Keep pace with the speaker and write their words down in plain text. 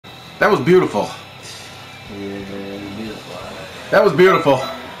That was beautiful. Yeah, beautiful. That was beautiful.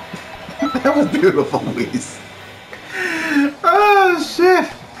 That was beautiful, Whis. Oh shit.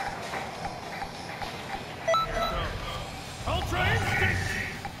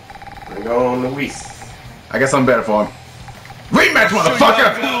 Bring on the Whis. I guess I'm better for him. Rematch,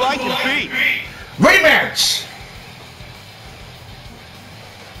 motherfucker! Who I can beat. Rematch!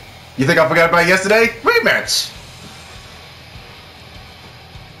 You think I forgot about yesterday? Rematch!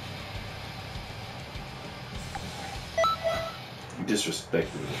 You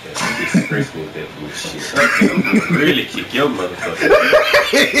disrespect me with that. You disgrace me with that bullshit. I'm gonna really kick your motherfucker.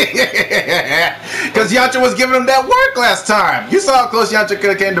 Because Yamcha was giving him that work last time. You saw how close Yamcha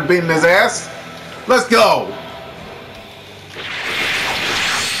could have came to beating his ass. Let's go.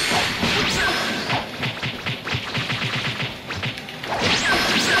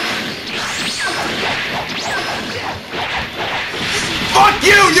 Fuck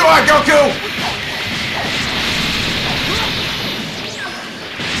you, you are Goku!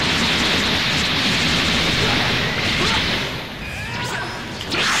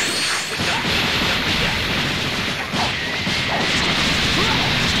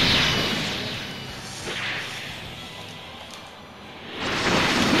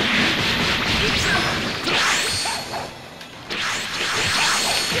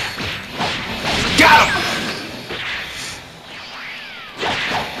 Got him!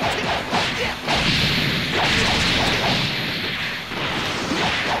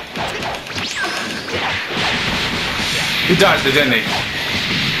 He dodged it, didn't he?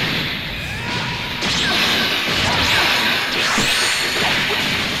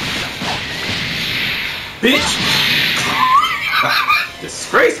 Bitch!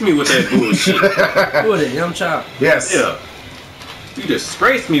 Disgrace me with that bullshit. Who is it? Young Chop? Yes. Yeah. You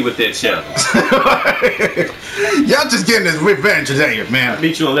disgrace me with that challenge. Y'all just getting his revenge today, I man.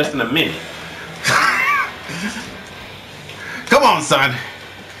 beat you in less than a minute. Come on, son.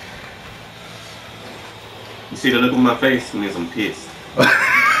 You see the look on my face? It means I'm pissed.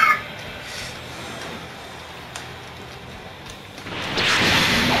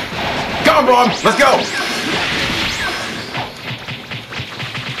 Come on, bro. Let's go.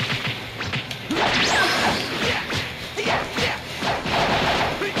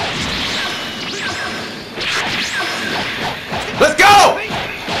 Let's go.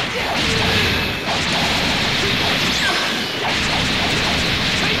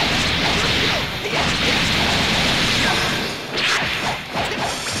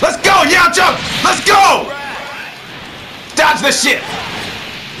 Let's go, Yamcha! Let's go! Dodge the shit!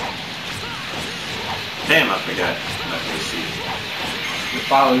 Damn, I forgot. Not that shit.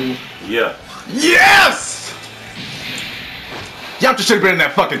 Follow you. Yeah. Yes! Yamcha should have been in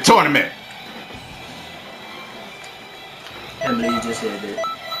that fucking tournament. I can't believe you just said that.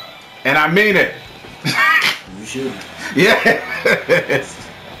 And I mean it. You should. Yes.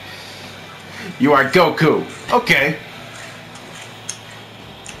 You are Goku. Okay.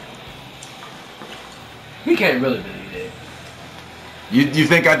 He can't really believe that. You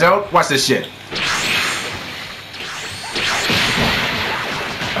think I don't? Watch this shit.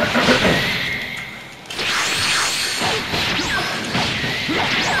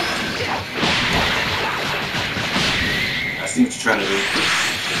 I see what you're trying to do.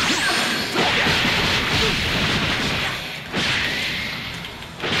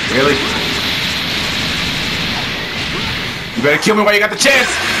 Really? You better kill me while you got the chance.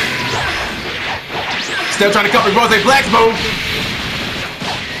 Still trying to copy Rose Black's move.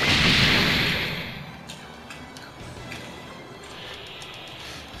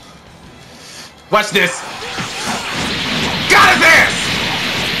 Watch this. Got his ass!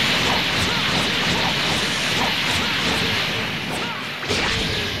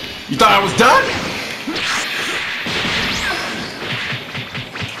 You thought I was done?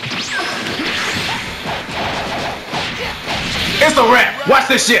 It's a wrap. Watch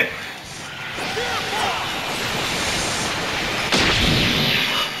this shit.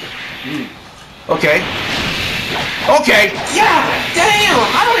 Okay. Okay. Yeah, damn!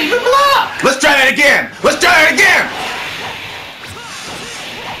 I don't even block! Let's try that again. Let's try that again.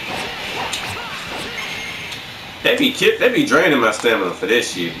 They be draining my stamina for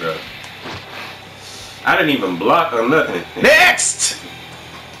this shit, bro. I didn't even block or nothing. Next.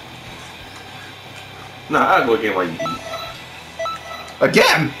 Nah, I'll go again while you eat.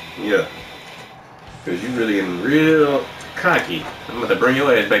 Again. Yeah. Cause you really in real cocky. I'm about to bring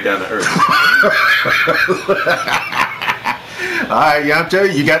your ass back down to earth. All right,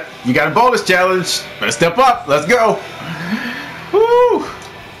 Yamcha, you got a bonus challenge. Better step up. Let's go. Woo.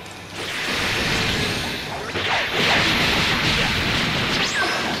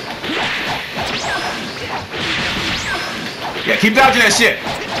 Yeah, keep dodging that shit.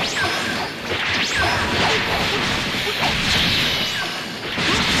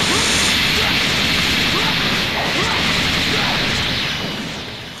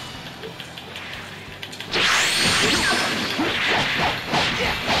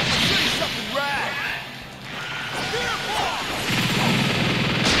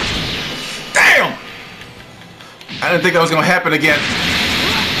 Damn! I didn't think that was gonna happen again.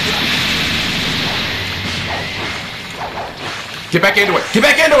 Get back into it! Get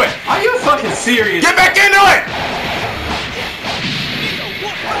back into it! Are you fucking serious? Get back into it!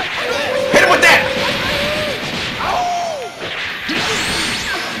 Hit him with that!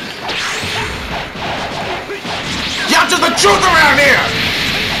 Y'all just the truth around here!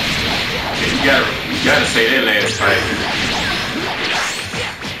 You gotta say that last fight.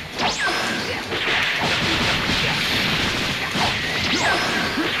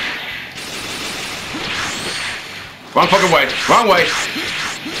 Wrong fucking way. Wrong way.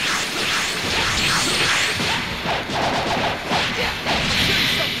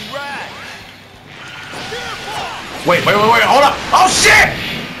 Wait. Hold up. Oh, shit!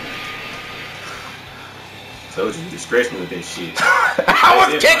 Told you, you disgraced me with this shit. I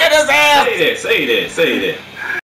was kicking his ass! Say that.